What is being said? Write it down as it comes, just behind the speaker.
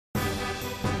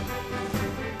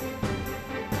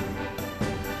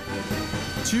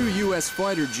2 U.S.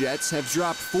 fighter jets have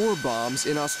dropped 4 bombs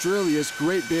in Australia's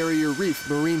Great Barrier Reef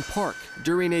Marine Park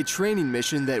during a training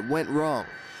mission that went wrong.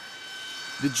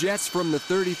 The jets from the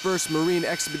 31st Marine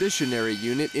Expeditionary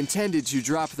Unit intended to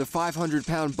drop the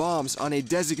 500-pound bombs on a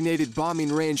designated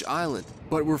bombing range island,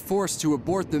 but were forced to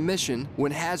abort the mission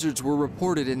when hazards were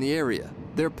reported in the area.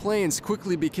 Their planes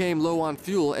quickly became low on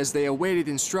fuel as they awaited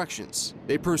instructions.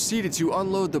 They proceeded to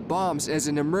unload the bombs as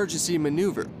an emergency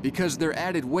maneuver because their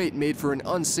added weight made for an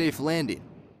unsafe landing.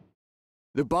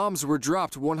 The bombs were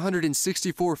dropped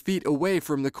 164 feet away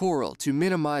from the coral to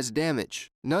minimize damage.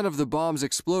 None of the bombs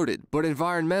exploded, but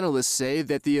environmentalists say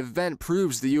that the event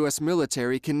proves the U.S.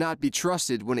 military cannot be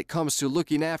trusted when it comes to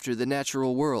looking after the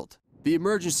natural world. The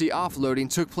emergency offloading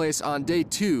took place on day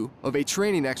 2 of a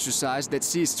training exercise that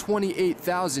sees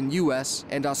 28,000 U.S.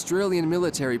 and Australian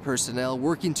military personnel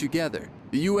working together.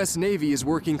 The U.S. Navy is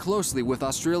working closely with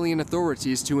Australian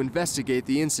authorities to investigate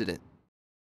the incident.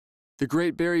 The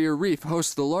Great Barrier Reef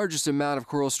hosts the largest amount of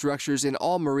coral structures in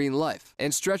all marine life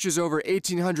and stretches over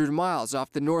 1,800 miles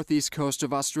off the northeast coast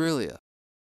of Australia.